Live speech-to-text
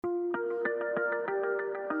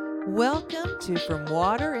Welcome to From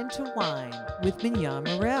Water into Wine with Mignon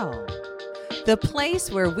Morel, the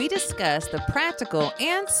place where we discuss the practical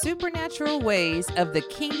and supernatural ways of the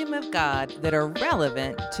kingdom of God that are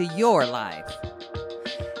relevant to your life.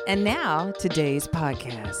 And now, today's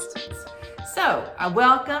podcast. So,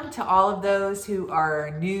 welcome to all of those who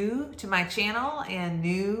are new to my channel and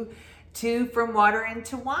new to From Water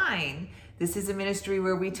into Wine. This is a ministry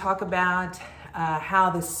where we talk about how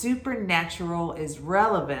the supernatural is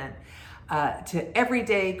relevant to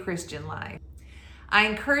everyday Christian life. I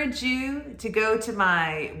encourage you to go to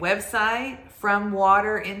my website,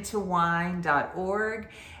 fromwaterintowine.org,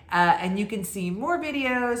 and you can see more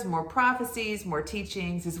videos, more prophecies, more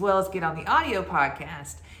teachings, as well as get on the audio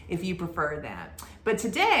podcast if you prefer that. But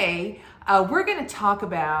today, we're going to talk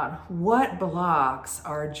about what blocks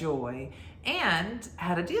our joy and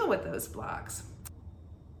how to deal with those blocks.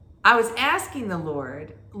 I was asking the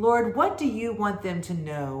Lord, what do you want them to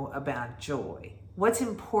know about joy? What's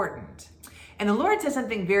important? And the Lord said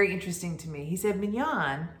something very interesting to me. He said,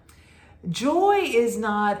 Mignon, joy is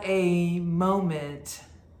not a moment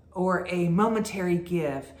or a momentary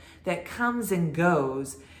gift that comes and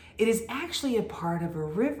goes. It is actually a part of a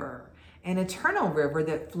river, an eternal river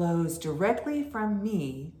that flows directly from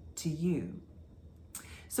me to you.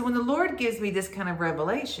 So when the Lord gives me this kind of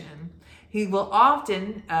revelation, He will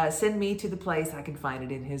often send me to the place I can find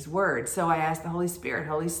it in His Word. So I asked the Holy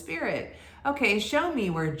Spirit, okay, show me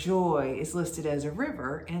where joy is listed as a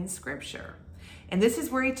river in Scripture. And this is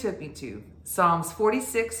where He took me to, Psalms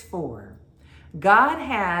 46:4. God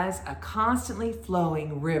has a constantly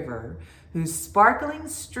flowing river whose sparkling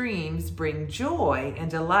streams bring joy and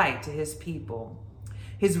delight to His people.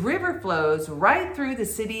 His river flows right through the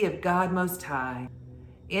city of God Most High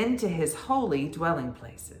into His holy dwelling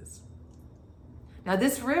places. Now,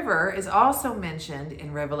 this river is also mentioned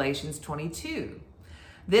in Revelations 22.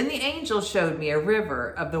 Then the angel showed me a river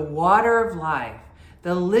of the water of life,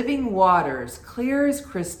 the living waters, clear as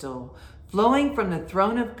crystal, flowing from the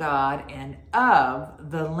throne of God and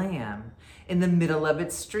of the Lamb in the middle of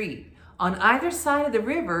its street. On either side of the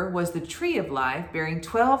river was the tree of life, bearing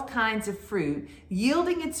 12 kinds of fruit,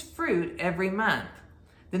 yielding its fruit every month.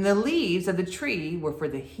 Then the leaves of the tree were for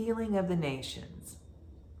the healing of the nations.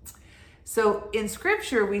 So in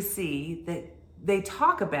Scripture, we see that they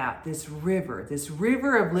talk about this river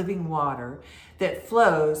of living water that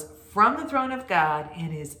flows from the throne of God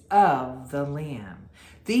and is of the Lamb.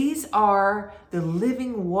 These are the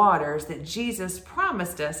living waters that Jesus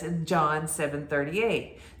promised us in John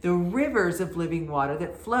 7:38, the rivers of living water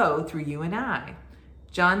that flow through you and I.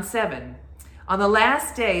 John 7. On the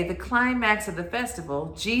last day, the climax of the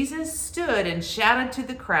festival, Jesus stood and shouted to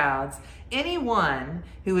the crowds, anyone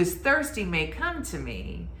who is thirsty may come to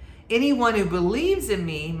me. Anyone who believes in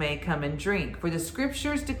me may come and drink. For the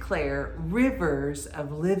Scriptures declare rivers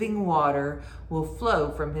of living water will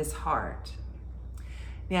flow from his heart.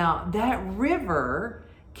 Now, that river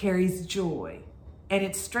carries joy and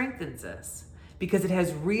it strengthens us because it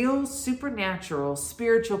has real supernatural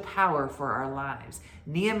spiritual power for our lives.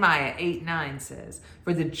 Nehemiah 8:9 says,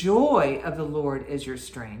 for the joy of the Lord is your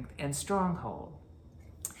strength and stronghold.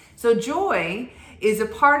 So joy is a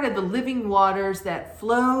part of the living waters that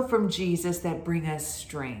flow from Jesus that bring us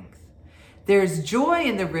strength. There's joy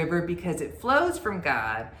in the river because it flows from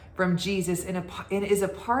God, from Jesus, and is a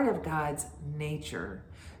part of God's nature.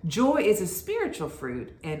 Joy is a spiritual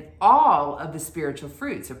fruit, and all of the spiritual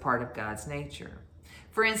fruits are part of God's nature.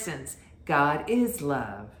 For instance, God is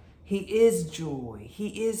love. He is joy.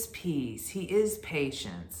 He is peace. He is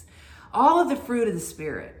patience. All of the fruit of the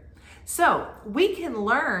Spirit. So we can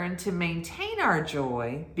learn to maintain our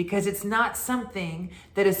joy because it's not something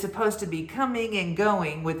that is supposed to be coming and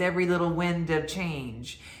going with every little wind of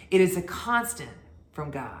change. It is a constant from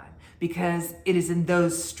God because it is in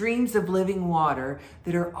those streams of living water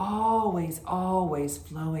that are always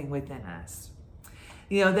flowing within us.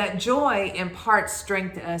 You know, that joy imparts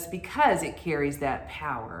strength to us because it carries that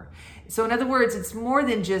power. So in other words, it's more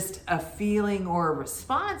than just a feeling or a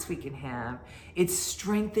response we can have. It's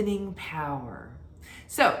strengthening power.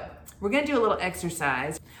 So we're going to do a little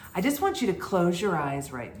exercise. I just want you to close your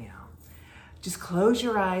eyes right now. Just close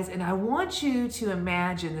your eyes, and I want you to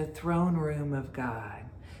imagine the throne room of God.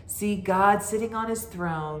 See God sitting on his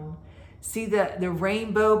throne. See the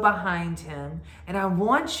rainbow behind him. And I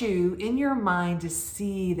want you in your mind to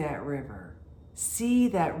see that river. See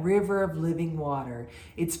that river of living water.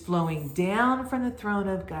 It's flowing down from the throne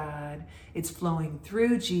of God. It's flowing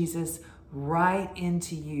through Jesus right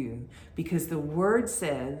into you because the word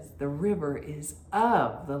says the river is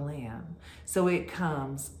of the Lamb. So it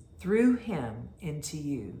comes through him into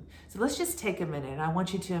you. So let's just take a minute, and I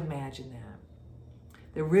want you to imagine that.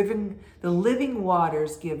 The living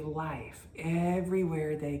waters give life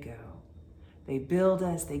everywhere they go. They build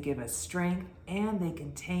us, they give us strength, and they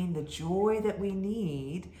contain the joy that we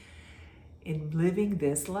need in living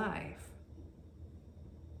this life.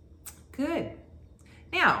 Good.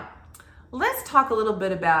 Now, let's talk a little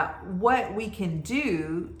bit about what we can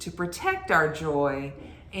do to protect our joy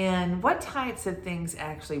and what types of things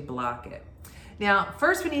actually block it. Now,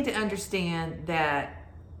 first we need to understand that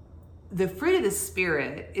the fruit of the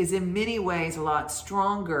Spirit is in many ways a lot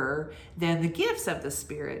stronger than the gifts of the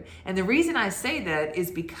Spirit. And the reason I say that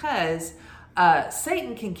is because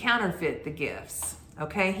Satan can counterfeit the gifts.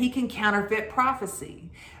 Okay, he can counterfeit prophecy.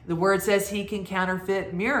 The word says he can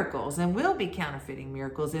counterfeit miracles and will be counterfeiting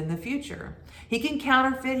miracles in the future. He can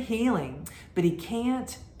counterfeit healing, but he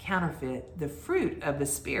can't counterfeit the fruit of the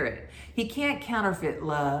Spirit. He can't counterfeit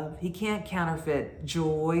love. He can't counterfeit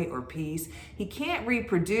joy or peace. He can't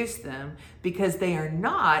reproduce them because they are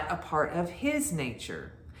not a part of his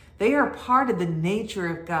nature. They are part of the nature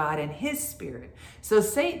of God and his Spirit. So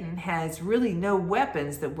Satan has really no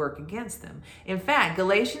weapons that work against them. In fact,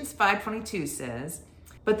 Galatians 5:22 says,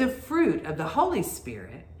 "But the fruit of the Holy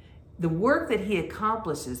Spirit, the work that he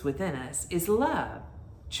accomplishes within us, is love,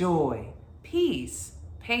 joy, peace,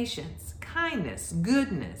 patience, kindness,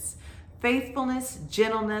 goodness, faithfulness,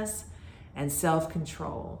 gentleness, and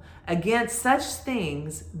self-control. Against such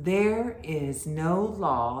things there is no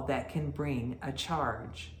law that can bring a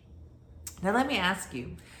charge." Now let me ask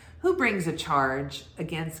you, who brings a charge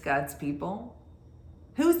against God's people?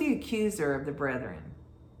 Who's the accuser of the brethren?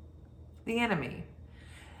 The enemy.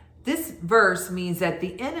 This verse means that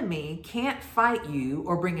the enemy can't fight you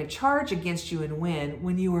or bring a charge against you and win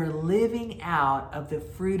when you are living out of the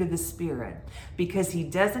fruit of the Spirit, because he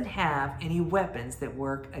doesn't have any weapons that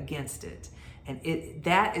work against it. And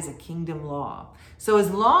that is a kingdom law. So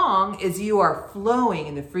as long as you are flowing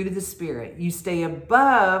in the fruit of the Spirit, you stay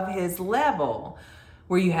above his level,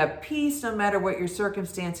 where you have peace no matter what your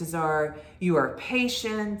circumstances are, you are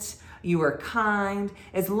patient, you are kind.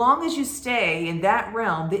 As long as you stay in that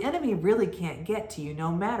realm, the enemy really can't get to you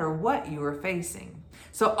no matter what you are facing.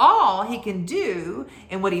 So all he can do,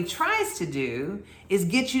 and what he tries to do, is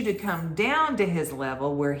get you to come down to his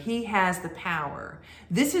level where he has the power.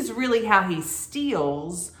 This is really how he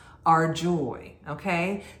steals our joy,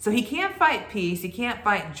 okay? So he can't fight peace, he can't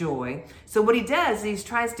fight joy. So what he does is he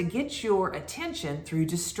tries to get your attention through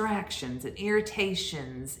distractions and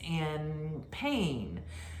irritations and pain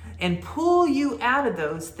and pull you out of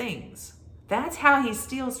those things. That's how he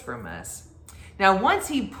steals from us. Now, once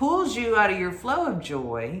he pulls you out of your flow of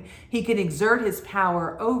joy, he can exert his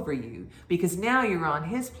power over you, because now you're on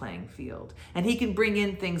his playing field, and he can bring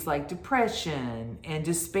in things like depression and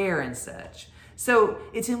despair and such. So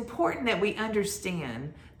it's important that we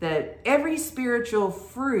understand that every spiritual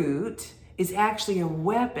fruit is actually a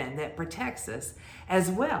weapon that protects us as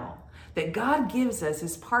well, that God gives us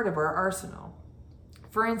as part of our arsenal.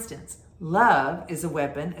 For instance, love is a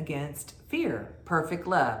weapon against fear. Perfect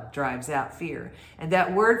love drives out fear. And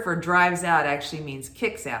that word for drives out actually means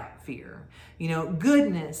kicks out fear. You know,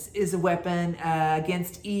 goodness is a weapon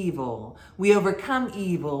against evil. We overcome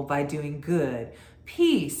evil by doing good.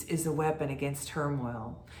 Peace is a weapon against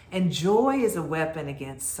turmoil. And joy is a weapon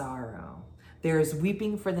against sorrow. There is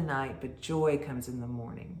weeping for the night, but joy comes in the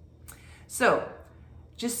morning. So,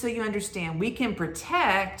 just so you understand, we can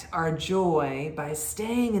protect our joy by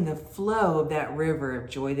staying in the flow of that river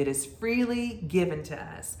of joy that is freely given to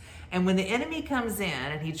us. And when the enemy comes in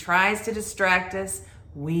and he tries to distract us,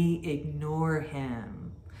 we ignore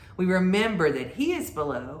him. We remember that he is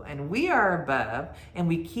below and we are above, and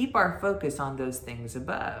we keep our focus on those things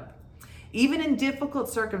above, even in difficult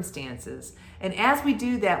circumstances. And as we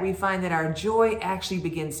do that, we find that our joy actually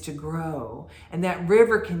begins to grow, and that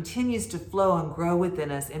river continues to flow and grow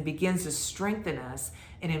within us and begins to strengthen us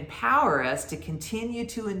and empower us to continue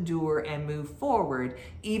to endure and move forward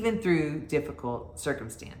even through difficult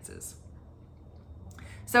circumstances.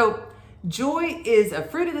 So joy is a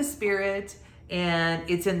fruit of the Spirit, and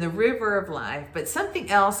it's in the river of life. But something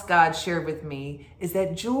else God shared with me is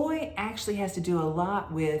that joy actually has to do a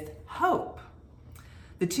lot with hope.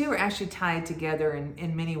 The two are actually tied together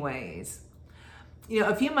in many ways. You know,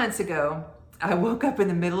 a few months ago, I woke up in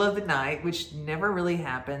the middle of the night, which never really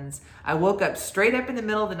happens. I woke up straight up in the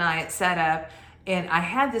middle of the night, sat up, and I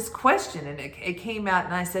had this question, and it came out,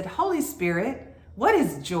 and I said, Holy Spirit, what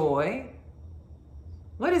is joy?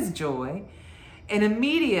 What is joy? And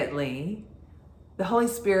immediately, the Holy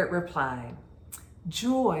Spirit replied,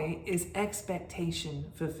 joy is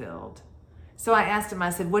expectation fulfilled. So I asked him,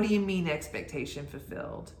 I said, what do you mean expectation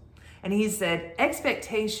fulfilled? And he said,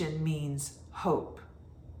 expectation means hope.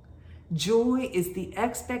 Joy is the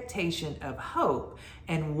expectation of hope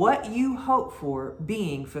and what you hope for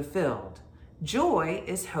being fulfilled. Joy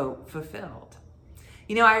is hope fulfilled.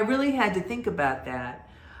 I really had to think about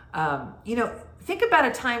that. Think about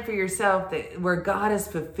a time for yourself where God has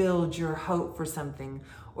fulfilled your hope for something,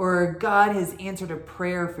 or God has answered a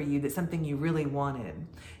prayer for you, that's something you really wanted,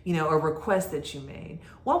 a request that you made.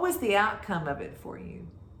 What was the outcome of it for you?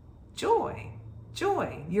 Joy.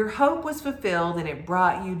 Joy. Your hope was fulfilled and it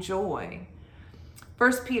brought you joy.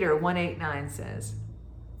 1 Peter 1:8-9 says,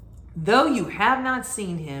 though you have not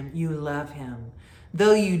seen him, you love him.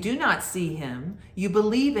 Though you do not see him, you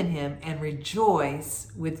believe in him and rejoice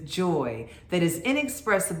with joy that is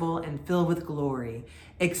inexpressible and filled with glory,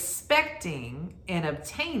 expecting and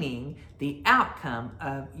obtaining the outcome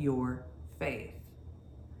of your faith.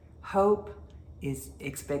 Hope is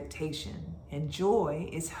expectation, and joy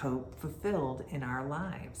is hope fulfilled in our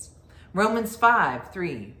lives. Romans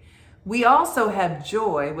 5:3. We also have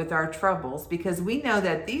joy with our troubles because we know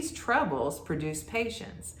that these troubles produce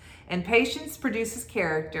patience. And patience produces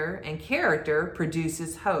character, and character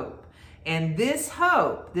produces hope. And this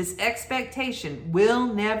hope, this expectation, will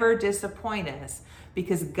never disappoint us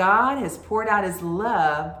because God has poured out his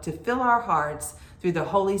love to fill our hearts through the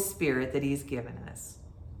Holy Spirit that he's given us.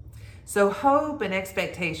 So hope and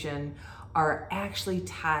expectation are actually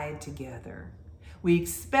tied together. We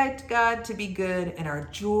expect God to be good, and our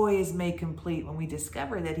joy is made complete when we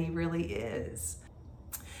discover that he really is.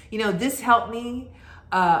 This helped me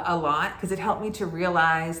a lot because it helped me to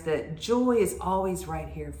realize that joy is always right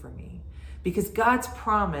here for me because God's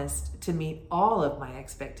promised to meet all of my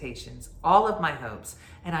expectations, all of my hopes,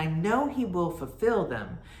 and I know he will fulfill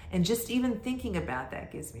them. And just even thinking about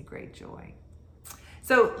that gives me great joy.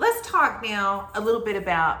 So let's talk now a little bit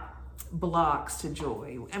about blocks to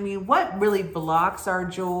joy. What really blocks our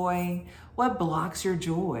joy? What blocks your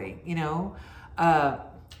joy?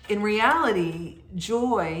 In reality,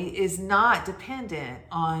 joy is not dependent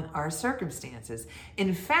on our circumstances.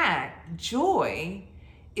 In fact, joy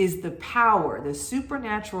is the power, the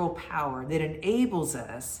supernatural power that enables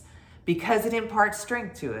us, because it imparts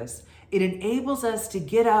strength to us, it enables us to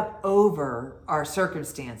get up over our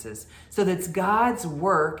circumstances so that God's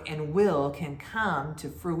work and will can come to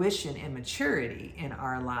fruition and maturity in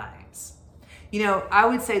our lives. I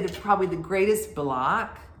would say that probably the greatest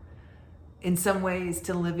block in some ways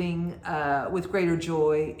to living with greater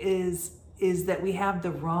joy is that we have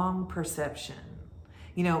the wrong perception.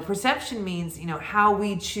 Perception means, how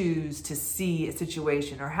we choose to see a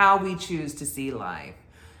situation or how we choose to see life.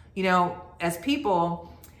 As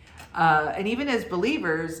people, and even as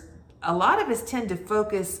believers, a lot of us tend to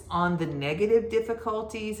focus on the negative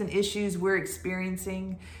difficulties and issues we're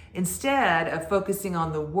experiencing instead of focusing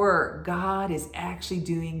on the work God is actually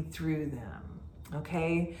doing through them.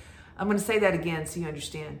 Okay? I'm going to say that again so you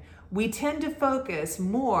understand. We tend to focus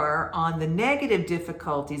more on the negative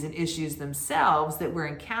difficulties and issues themselves that we're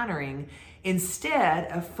encountering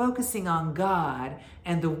instead of focusing on God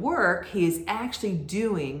and the work he is actually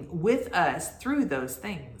doing with us through those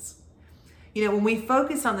things. When we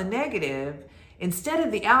focus on the negative, instead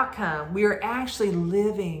of the outcome, we are actually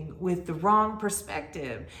living with the wrong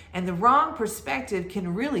perspective. And the wrong perspective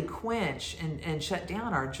can really quench and shut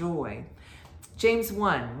down our joy. James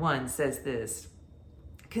 1:1 says this,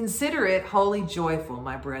 consider it wholly joyful,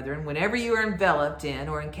 my brethren, whenever you are enveloped in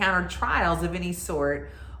or encounter trials of any sort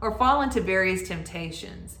or fall into various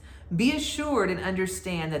temptations. Be assured and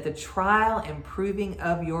understand that the trial and proving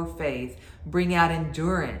of your faith bring out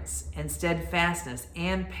endurance and steadfastness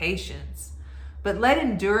and patience. But let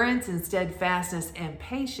endurance and steadfastness and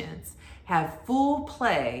patience have full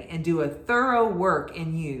play and do a thorough work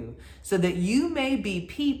in you, so that you may be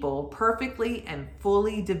people perfectly and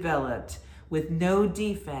fully developed, with no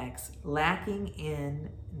defects, lacking in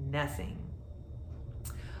nothing.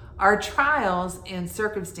 Our trials and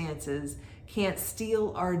circumstances can't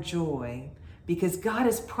steal our joy because God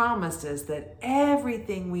has promised us that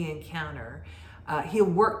everything we encounter, he'll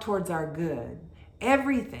work towards our good.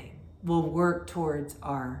 Everything will work towards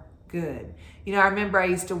our good. I remember I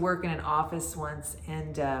used to work in an office once,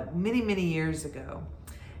 and many, many years ago.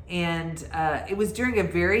 And it was during a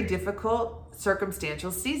very difficult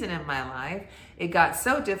circumstantial season in my life. It got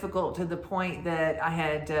so difficult to the point that I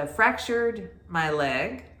had fractured my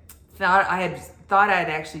leg. Thought I'd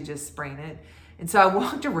actually just sprained it. And so I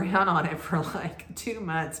walked around on it for like 2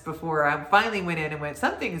 months before I finally went in and went,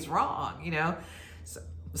 something is wrong,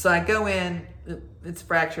 So I go in, it's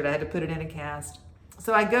fractured. I had to put it in a cast.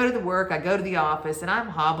 So I go to the work, I go to the office, and I'm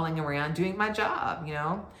hobbling around doing my job, you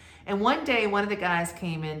know. And one day, one of the guys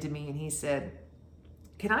came in to me and he said,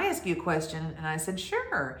 "Can I ask you a question?" And I said,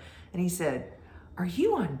 "Sure." And he said, "Are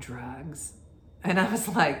you on drugs?" And I was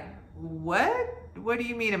like, "What? What do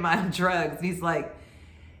you mean am I on drugs?" And he's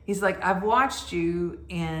like, "I've watched you,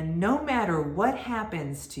 and no matter what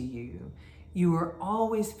happens to you, you are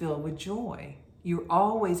always filled with joy. You're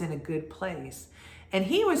always in a good place." And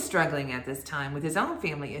he was struggling at this time with his own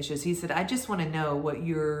family issues. He said, "I just want to know what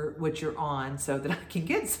you're on so that I can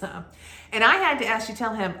get some." And I had to actually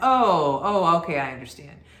tell him, okay, I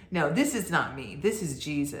understand. No, this is not me. This is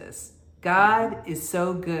Jesus. God is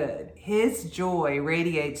so good. His joy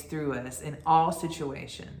radiates through us in all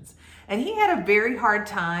situations. And he had a very hard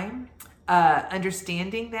time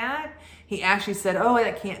understanding that. He actually said, "Oh,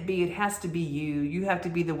 that can't be. It has to be you. You have to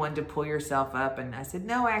be the one to pull yourself up." And I said,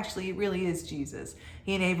 "No, actually, it really is Jesus.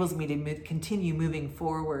 He enables me to continue moving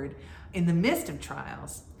forward in the midst of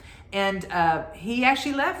trials." And he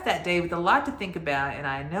actually left that day with a lot to think about. And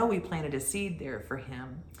I know we planted a seed there for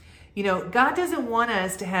him. You know, God doesn't want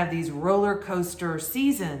us to have these roller coaster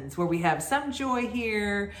seasons where we have some joy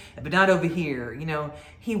here, but not over here. You know,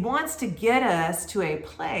 he wants to get us to a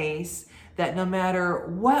place that no matter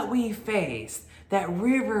what we face, that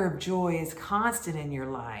river of joy is constant in your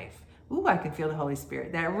life. Ooh, I can feel the Holy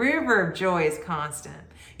Spirit. That river of joy is constant.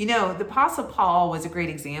 You know, the Apostle Paul was a great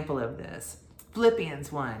example of this. Philippians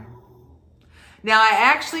 1. "Now, I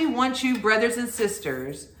actually want you, brothers and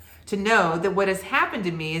sisters, to know that what has happened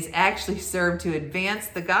to me has actually served to advance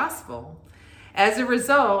the gospel. As a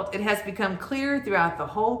result, it has become clear throughout the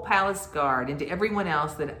whole palace guard and to everyone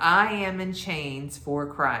else that I am in chains for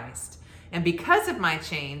Christ. And because of my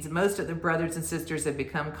chains, most of the brothers and sisters have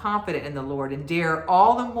become confident in the Lord and dare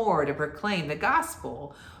all the more to proclaim the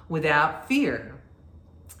gospel without fear.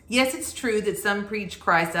 Yes, it's true that some preach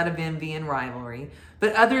Christ out of envy and rivalry,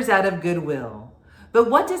 but others out of goodwill. But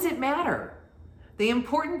what does it matter? The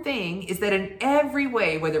important thing is that in every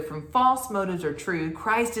way, whether from false motives or true,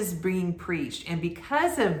 Christ is being preached. And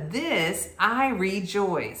because of this, I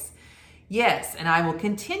rejoice. Yes, and I will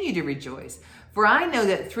continue to rejoice. For I know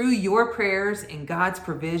that through your prayers and God's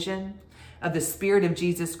provision of the Spirit of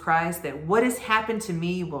Jesus Christ, that what has happened to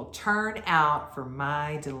me will turn out for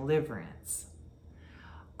my deliverance."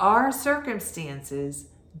 Our circumstances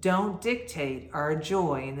don't dictate our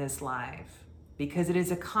joy in this life because it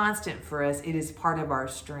is a constant for us. It is part of our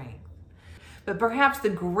strength. But perhaps the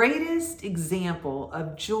greatest example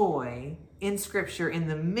of joy in Scripture in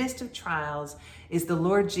the midst of trials is the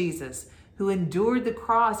Lord Jesus, who endured the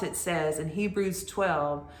cross, it says in Hebrews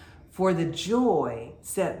 12, for the joy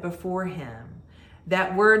set before him.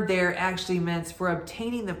 That word there actually means for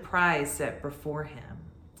obtaining the prize set before him.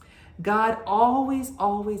 God always,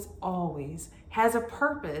 always, always has a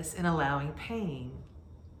purpose in allowing pain.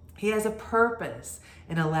 He has a purpose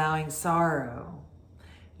in allowing sorrow.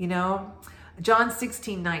 You know, John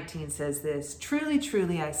 16:19 says this, "Truly,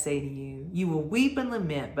 truly, I say to you, you will weep and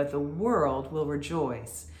lament, but the world will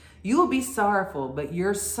rejoice. You will be sorrowful, but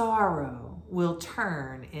your sorrow will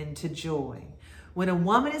turn into joy." When a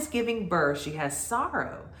woman is giving birth, she has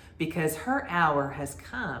sorrow because her hour has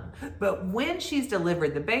come. But when she's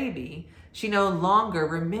delivered the baby, she no longer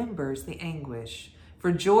remembers the anguish.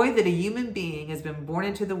 For joy that a human being has been born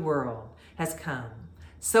into the world has come.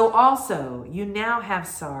 So also you now have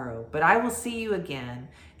sorrow, but I will see you again,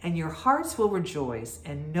 and your hearts will rejoice,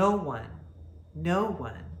 and no one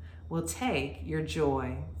will take your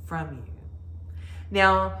joy from you.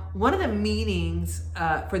 Now, one of the meanings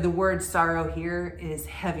for the word sorrow here is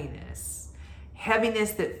heaviness.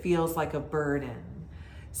 Heaviness that feels like a burden.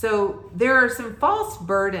 So there are some false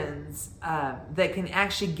burdens that can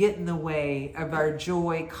actually get in the way of our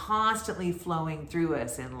joy constantly flowing through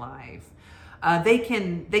us in life. They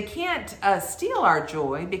can't steal our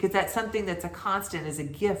joy because that's something that's a constant, is a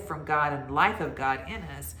gift from God and life of God in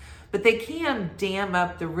us. But they can dam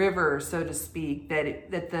up the river, so to speak, that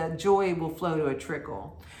the joy will flow to a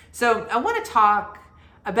trickle. So I want to talk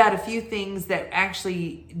about a few things that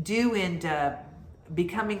actually do end up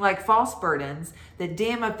becoming like false burdens that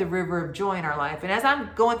dam up the river of joy in our life. And as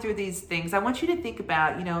I'm going through these things, I want you to think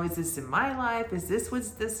about, is this in my life? Is this what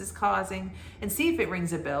this is causing? And see if it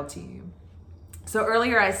rings a bell to you. So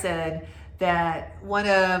earlier I said that one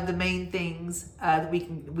of the main things that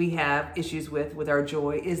we have issues with our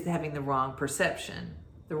joy is having the wrong perception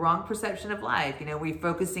of life. We're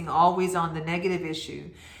focusing always on the negative issue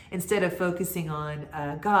instead of focusing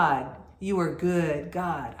on God. You are good,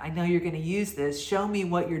 God. I know you're going to use this. Show me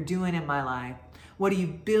what you're doing in my life. What are you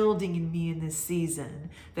building in me in this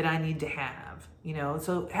season that I need to have?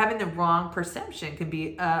 So having the wrong perception can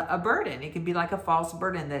be a burden. It can be like a false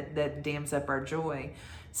burden that dams up our joy.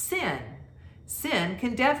 Sin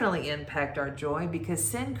can definitely impact our joy because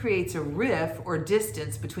sin creates a rift or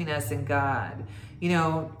distance between us and God.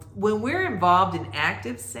 When we're involved in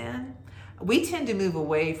active sin, we tend to move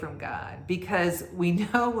away from God because we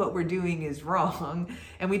know what we're doing is wrong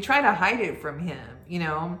and we try to hide it from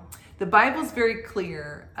Him. The Bible's very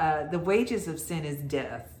clear. The wages of sin is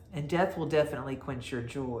death, and death will definitely quench your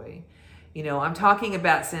joy. I'm talking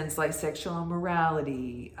about sins like sexual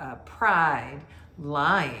immorality, pride,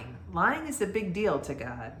 lying. Lying is a big deal to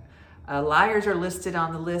God. Liars are listed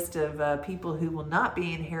on the list of people who will not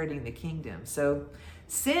be inheriting the kingdom. So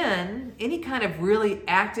sin, any kind of really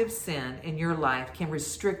active sin in your life, can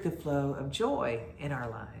restrict the flow of joy in our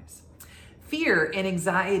lives. Fear and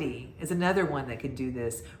anxiety is another one that can do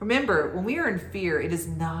this. Remember, when we are in fear, it is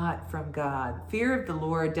not from God. Fear of the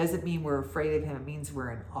Lord doesn't mean we're afraid of Him. It means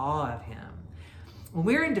we're in awe of Him. When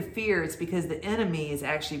we're into fear, it's because the enemy is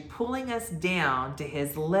actually pulling us down to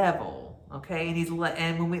his level, okay?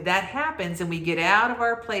 And when that happens and we get out of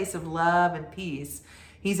our place of love and peace,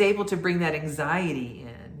 he's able to bring that anxiety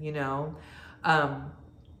in,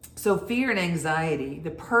 So fear and anxiety,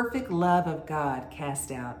 the perfect love of God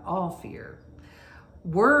casts out all fear.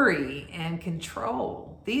 Worry and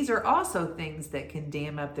control. These are also things that can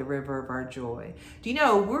dam up the river of our joy. Do you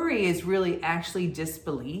know worry is really actually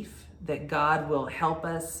disbelief that God will help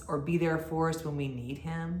us or be there for us when we need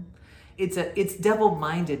Him? It's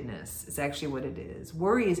double-mindedness is actually what it is.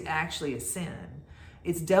 Worry is actually a sin.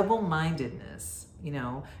 It's double-mindedness.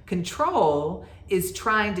 Control is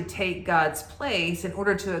trying to take God's place in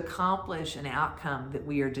order to accomplish an outcome that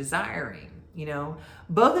we are desiring.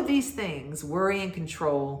 Both of these things, worry and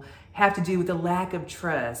control, have to do with the lack of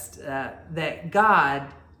trust that God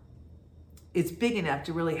is big enough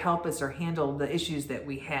to really help us or handle the issues that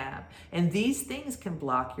we have. And these things can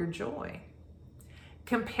block your joy.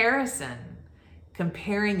 Comparison,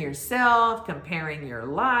 comparing yourself, comparing your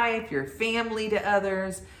life, your family to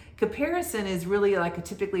others. Comparison is really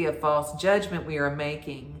typically a false judgment we are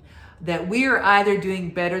making that we are either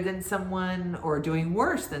doing better than someone or doing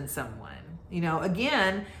worse than someone.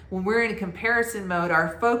 Again, when we're in comparison mode,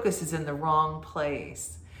 our focus is in the wrong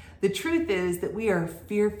place. The truth is that we are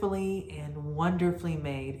fearfully and wonderfully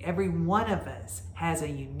made. Every one of us has a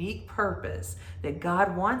unique purpose that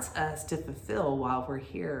God wants us to fulfill while we're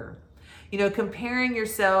here. Comparing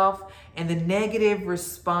yourself and the negative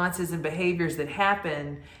responses and behaviors that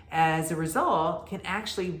happen as a result can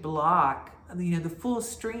actually block, the full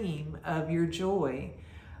stream of your joy.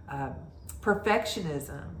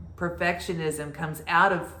 Perfectionism comes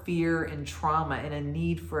out of fear and trauma and a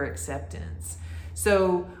need for acceptance.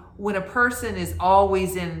 So when a person is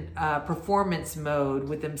always in performance mode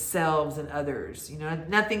with themselves and others,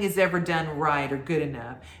 nothing is ever done right or good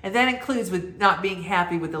enough. And that includes with not being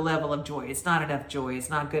happy with the level of joy. It's not enough joy. It's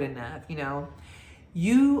not good enough.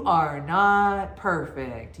 You are not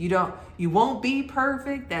perfect. You won't be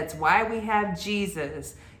perfect. That's why we have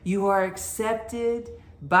Jesus. You are accepted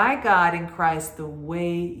by God in Christ the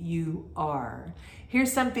way you are.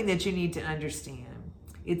 Here's something that you need to understand.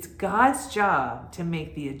 It's God's job to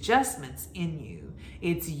make the adjustments in you.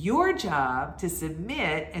 It's your job to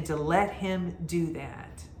submit and to let Him do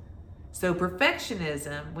that. So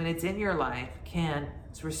perfectionism, when it's in your life, can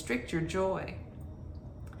restrict your joy.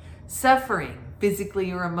 Suffering,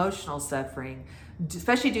 physically or emotional suffering,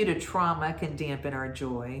 especially due to trauma, can dampen our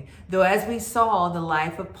joy. Though as we saw in the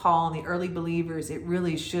life of Paul and the early believers, it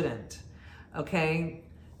really shouldn't, okay?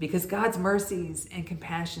 Because God's mercies and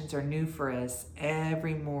compassions are new for us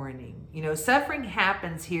every morning. Suffering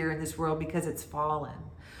happens here in this world because it's fallen.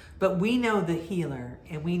 But we know the healer,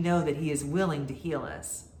 and we know that He is willing to heal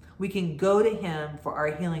us. We can go to Him for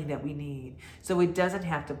our healing that we need, so it doesn't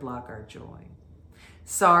have to block our joy.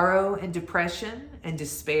 Sorrow and depression and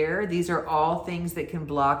despair, these are all things that can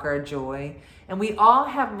block our joy. And we all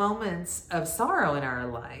have moments of sorrow in our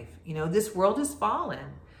life. This world is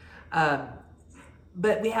fallen.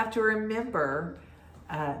 But we have to remember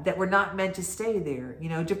that we're not meant to stay there.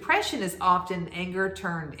 Depression is often anger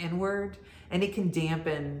turned inward, and it can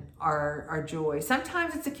dampen our joy.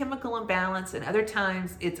 Sometimes it's a chemical imbalance, and other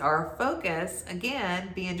times it's our focus,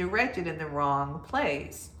 again, being directed in the wrong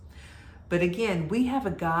place. But again, we have a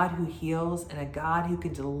God who heals and a God who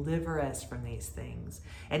can deliver us from these things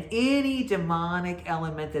and any demonic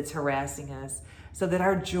element that's harassing us so that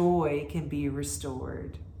our joy can be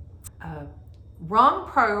restored. Wrong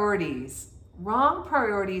priorities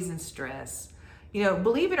and stress.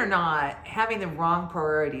 Believe it or not, having the wrong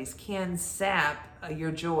priorities can sap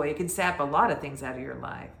your joy. It can sap a lot of things out of your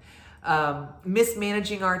life.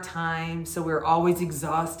 mismanaging our time, so we're always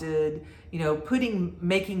exhausted,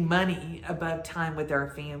 making money above time with our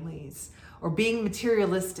families, or being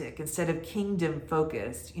materialistic instead of kingdom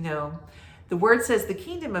focused. The word says the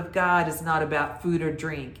kingdom of God is not about food or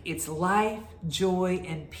drink. It's life, joy,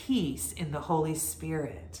 and peace in the Holy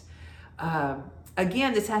Spirit.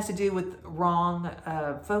 Again, this has to do with wrong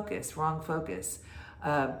focus.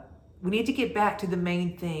 We need to get back to the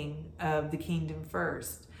main thing of the kingdom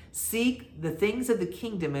first. Seek the things of the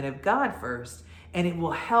kingdom and of God first, and it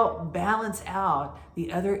will help balance out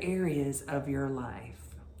the other areas of your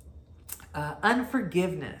life.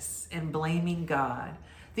 Unforgiveness and blaming God.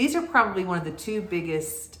 These are probably one of the two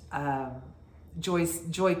biggest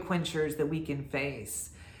joy quenchers that we can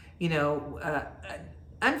face.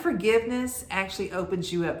 Unforgiveness actually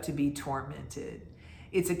opens you up to be tormented.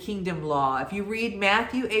 It's a kingdom law. If you read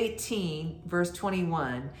Matthew 18, verse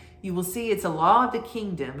 21, you will see it's a law of the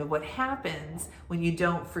kingdom of what happens when you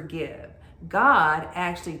don't forgive. God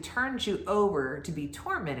actually turns you over to be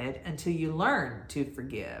tormented until you learn to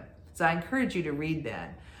forgive. So I encourage you to read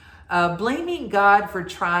that. Blaming God for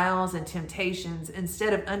trials and temptations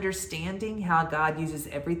instead of understanding how God uses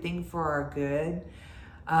everything for our good.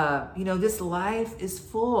 This life is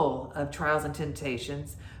full of trials and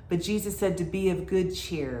temptations, but Jesus said to be of good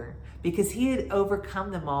cheer because he had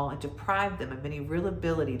overcome them all and deprived them of any real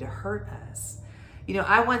ability to hurt us.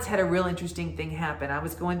 I once had a real interesting thing happen. I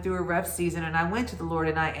was going through a rough season and I went to the Lord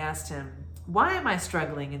and I asked him, why am I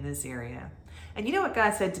struggling in this area? And you know what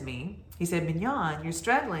God said to me? He said, Mignon, you're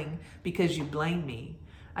struggling because you blame me.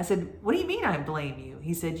 I said, what do you mean I blame you?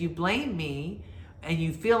 He said, you blame me and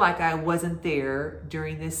you feel like I wasn't there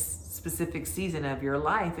during this specific season of your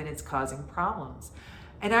life and it's causing problems.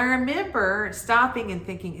 And I remember stopping and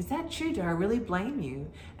thinking, is that true? Do I really blame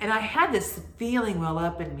you? And I had this feeling well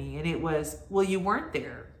up in me and it was, well, you weren't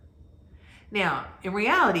there. Now, in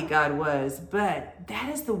reality, God was, but that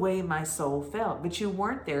is the way my soul felt. But you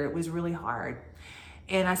weren't there. It was really hard.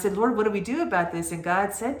 And I said, Lord, what do we do about this? And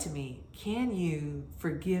God said to me, can you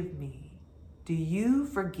forgive me? Do you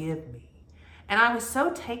forgive me? And I was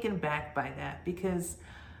so taken back by that because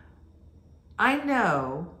I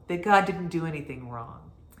know that God didn't do anything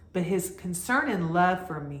wrong, but his concern and love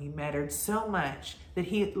for me mattered so much that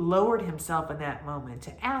he lowered himself in that moment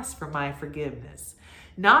to ask for my forgiveness.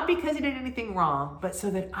 Not because he did anything wrong, but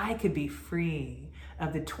so that I could be free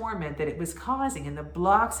of the torment that it was causing and the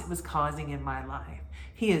blocks it was causing in my life.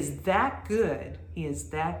 He is that good. He is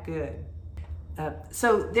that good.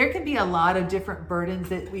 So there can be a lot of different burdens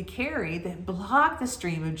that we carry that block the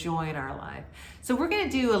stream of joy in our life. So we're going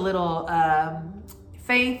to do a little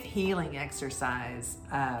faith healing exercise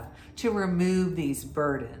to remove these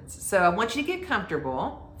burdens. So I want you to get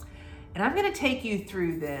comfortable. And I'm going to take you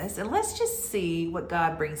through this and let's just see what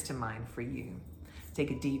God brings to mind for you.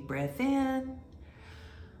 Take a deep breath in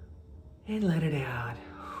and let it out.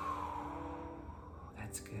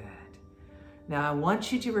 That's good. Now I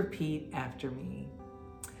want you to repeat after me.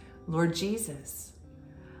 Lord Jesus,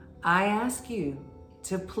 I ask you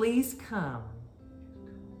to please come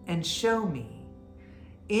and show me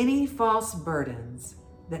any false burdens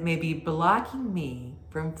that may be blocking me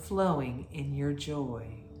from flowing in your joy.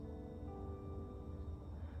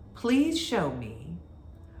 Please show me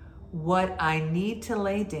what I need to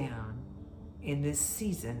lay down in this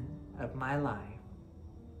season of my life.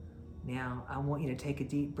 Now, I want you to take a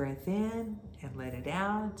deep breath in and let it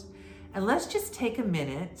out. And let's just take a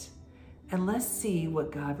minute and let's see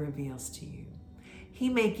what God reveals to you. He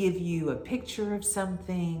may give you a picture of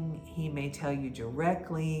something. He may tell you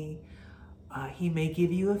directly. He may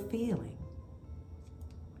give you a feeling.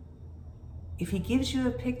 If he gives you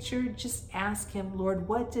a picture, just ask him, Lord,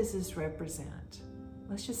 what does this represent?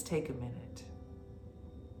 Let's just take a minute.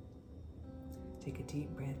 Take a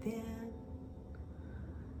deep breath in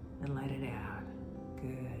and let it out.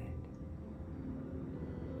 Good.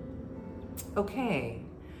 Okay,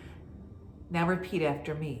 now repeat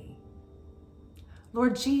after me.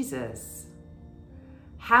 Lord Jesus,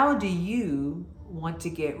 how do you want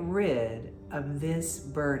to get rid of this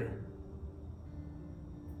burden?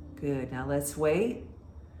 Good. Now let's wait.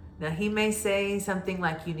 Now he may say something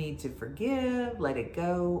like you need to forgive, let it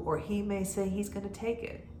go, or he may say he's going to take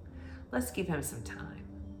it. Let's give him some time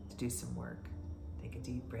to do some work. Take a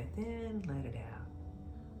deep breath in, let it out.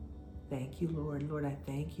 Thank you, Lord. Lord, I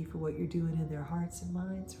thank you for what you're doing in their hearts and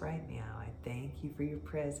minds right now. I thank you for your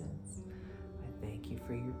presence. I thank you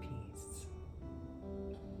for your peace.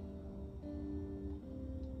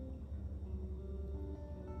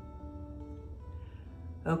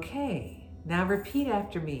 Okay, now repeat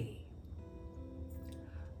after me.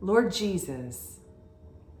 Lord Jesus,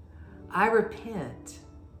 I repent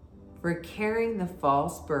for carrying the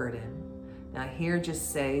false burden. Now here,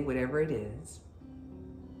 just say whatever it is.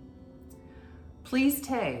 Please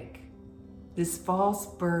take this false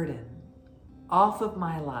burden off of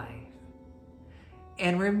my life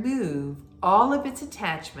and remove all of its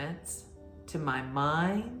attachments to my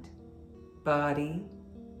mind, body,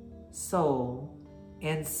 soul,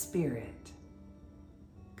 and spirit.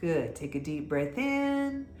 Good. Take a deep breath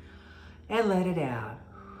in and let it out.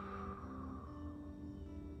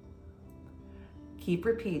 Keep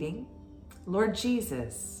repeating, Lord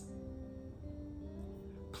Jesus,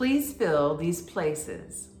 please fill these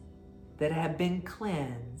places that have been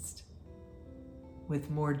cleansed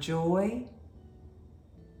with more joy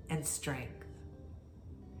and strength.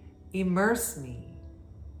 Immerse me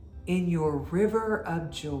in your river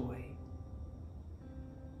of joy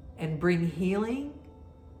and bring healing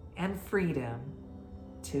and freedom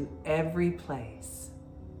to every place.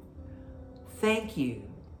 Thank you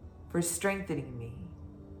for strengthening me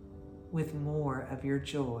with more of your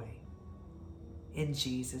joy. In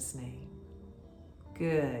Jesus' name.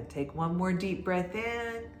 Good. Take one more deep breath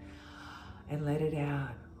in and let it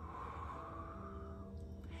out.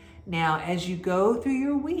 Now, as you go through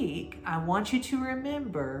your week, I want you to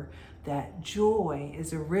remember that joy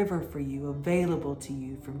is a river for you, available to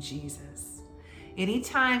you from Jesus.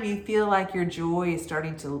 Anytime you feel like your joy is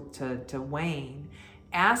starting to wane,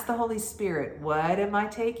 ask the Holy Spirit, what am I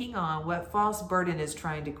taking on? What false burden is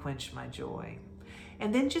trying to quench my joy?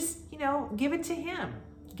 And then just, give it to Him.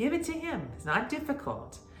 Give it to Him. It's not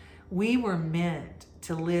difficult. We were meant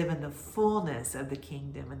to live in the fullness of the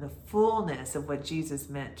kingdom and the fullness of what Jesus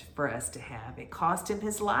meant for us to have. It cost Him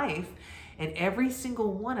His life, and every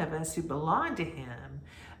single one of us who belong to Him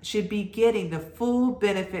should be getting the full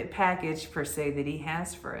benefit package, per se, that He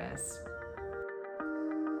has for us.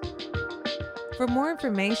 For more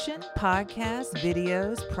information, podcasts,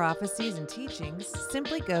 videos, prophecies, and teachings,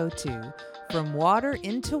 simply go to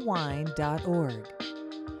FromWaterIntoWine.org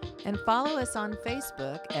and follow us on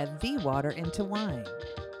Facebook at The Water Into Wine.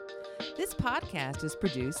 This podcast is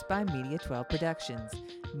produced by Media 12 Productions,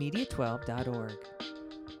 media12.org.